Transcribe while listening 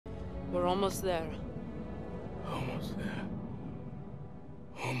We're almost there. Almost there.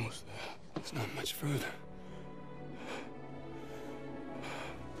 Almost there. It's not much further.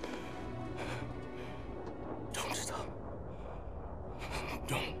 Don't stop.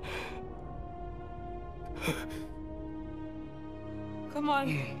 Don't. Come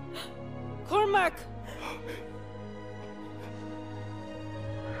on. Cormac!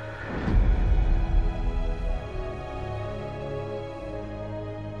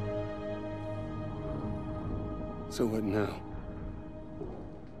 So what now?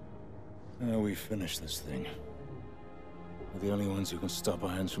 Now we finish this thing. We're the only ones who can stop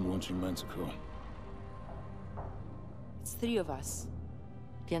Irons from launching Manticore. It's 3 of us.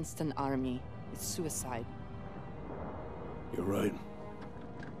 Against an army. It's suicide. You're right.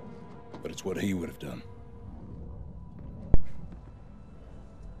 But it's what he would have done.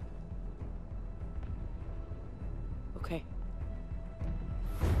 Okay.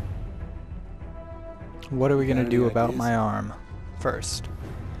 What are we gonna do Any about ideas? my arm first?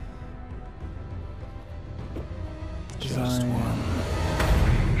 Just Design. one.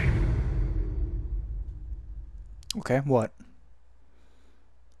 Okay, what?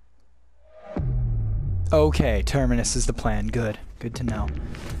 Okay, Terminus is the plan. Good. Good to know.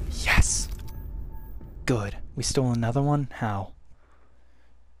 Yes! Good. We stole another one? How?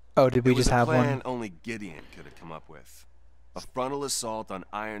 Oh, did we It was just a have plan one? only Gideon could have come up with. A frontal assault on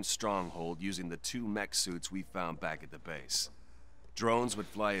Iron Stronghold using the 2 mech suits we found back at the base. Drones would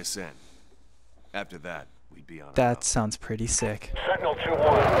fly us in. After that, we'd be on our That own. sounds pretty sick. Sentinel 2-1. We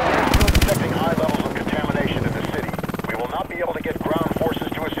are still detecting high levels of contamination in the city. We will not be able to get ground forces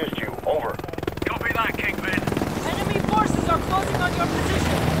to assist you. Over. Copy that, Kingpin. Enemy forces are closing on your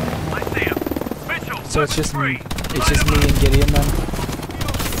position. I see him. Mitchell, So it's just free. it's just me and Gideon then?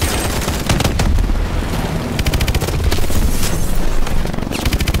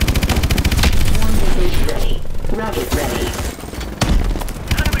 One is ready. Rocket ready.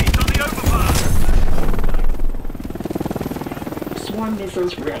 Enemies on the overpass. Swarm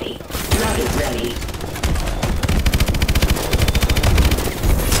missiles ready. Rocket ready.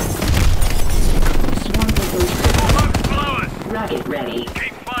 Swarm missiles ready. Smoke's below us. Rocket ready.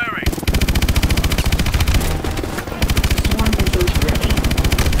 Keep firing. Swarm missiles ready.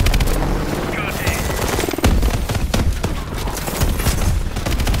 Got it.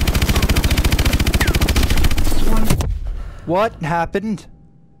 Swarm. What happened?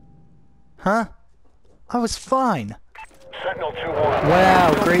 Huh? I was fine. Sentinel 2-1.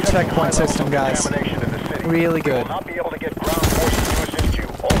 Wow, Still great detecting checkpoint high levels system, of guys. contamination in the city. Really We good. will not be able to get ground forces to assist you.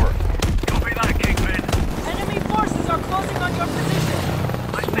 Over. Copy that, Kingpin. Enemy forces are closing on your position.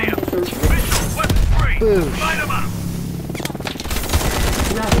 I see him. Missiles ready. Mitchell, weapons free. Boosh. Light him up.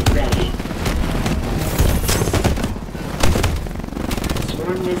 Rocket ready.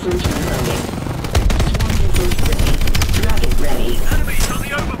 Swarm missiles reloading. Swarm missiles ready. Rocket ready. Enemies on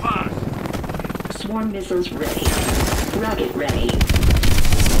the overpass. Swarm missiles ready. Rocket ready.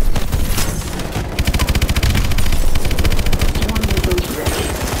 Swarm missiles ready.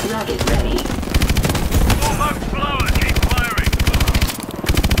 Rocket ready.